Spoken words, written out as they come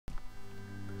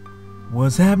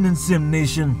What's happening, Sim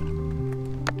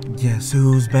Nation? Guess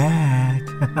who's back?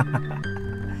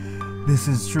 This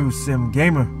is True Sim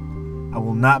Gamer. I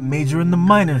will not major in the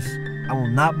minors. I will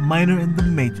not minor in the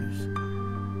majors.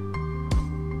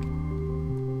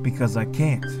 Because I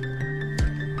can't.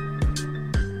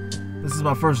 This is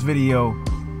my first video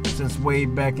since way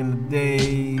back in the day,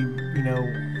 you know,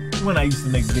 when I used to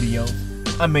make videos.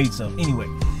 I made some. Anyway,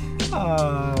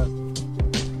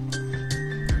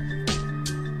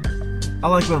 I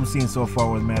like what I'm seeing so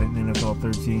far with Madden NFL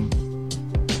 13.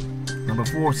 Now,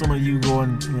 before some of you go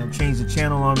and change the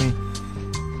channel on me,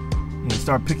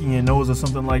 start picking your nose or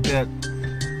something like that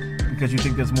because you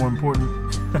think that's more important,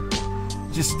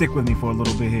 just stick with me for a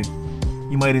little bit here.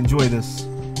 You might enjoy this.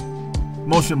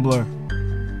 Motion blur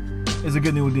is a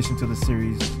good new addition to the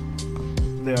series.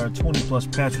 There are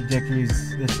 20+ patch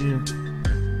trajectories this year.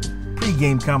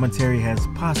 Pre-game commentary has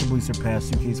possibly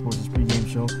surpassed UK Sports' pre-game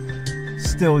show.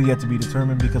 Still yet to be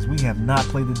determined because we have not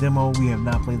played the demo. We have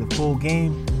not played the full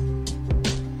game.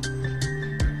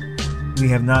 We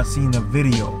have not seen a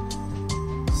video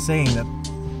saying that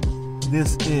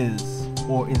this is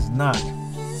or is not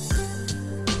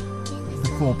the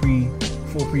full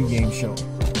pre-game show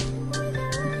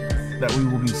that we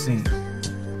will be seeing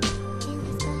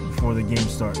before the game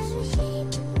starts.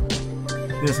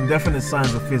 There's some definite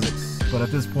signs of physics, but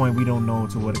at this point we don't know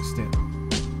to what extent,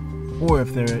 or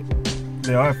if there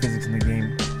are physics in the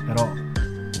game at all.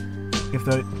 If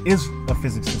there is a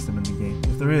physics system in the game,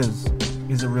 if there is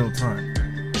it real time?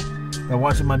 By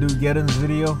watching my dude GeDDeN's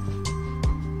video,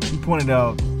 he pointed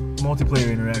out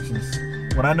multiplayer interactions.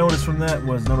 What I noticed from that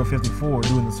was number 54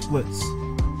 doing the splits.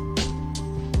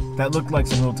 That looked like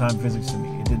some real-time physics to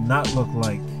me. It did not look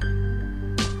like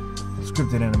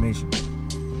scripted animation.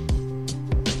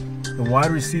 The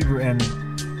wide receiver and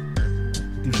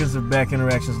defensive back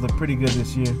interactions look pretty good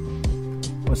this year,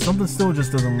 but something still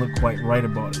just doesn't look quite right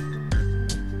about it.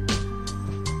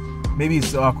 Maybe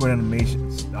it's the awkward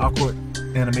animations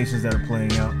that are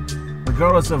playing out.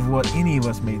 Regardless of what any of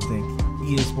us may think,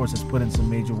 EA Sports has put in some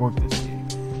major work this year.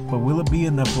 But will it be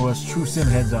enough for us true sim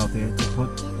heads out there to put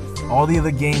all the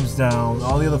other games down,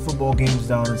 all the other football games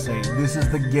down, and say, this is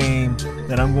the game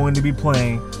that I'm going to be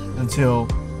playing until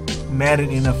Madden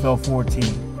NFL 14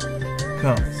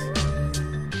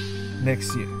 comes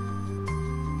next year?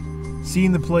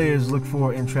 Seeing the players look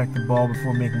for and track the ball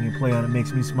before making a play on it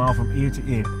makes me smile from ear to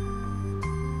ear.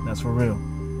 That's for real.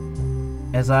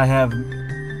 As I have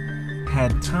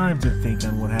had time to think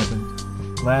on what happened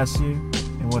last year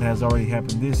and what has already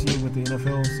happened this year with the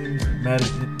NFL series,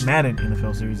 Madden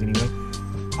NFL series anyway,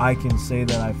 I can say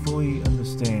that I fully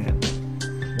understand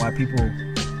why people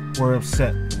were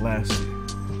upset last year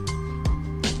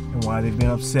and why they've been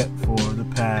upset for the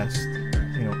past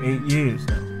 8 years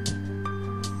now.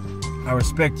 I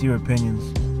respect your opinions.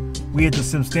 We at the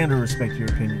Sim Standard respect your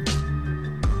opinions.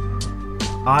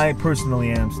 I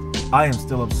personally am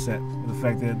still upset with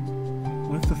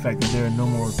the fact that there are no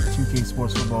more 2K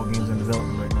Sports football games in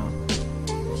development right now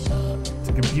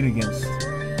to compete against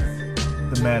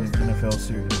the Madden NFL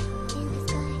series.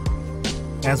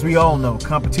 As we all know,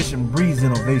 competition breeds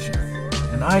innovation,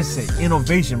 and I say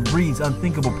innovation breeds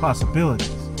unthinkable possibilities,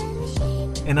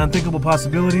 and unthinkable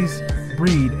possibilities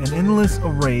breed an endless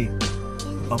array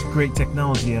of great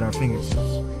technology at our fingertips.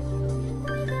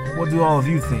 What do all of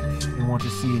you think and want to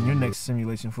see in your next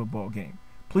simulation football game?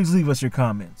 Please leave us your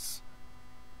comments.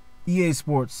 EA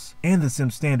Sports and the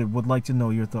Sim Standard would like to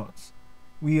know your thoughts.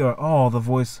 We are all the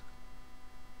voice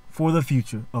for the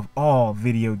future of all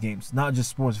video games, not just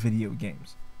sports video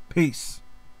games. Peace.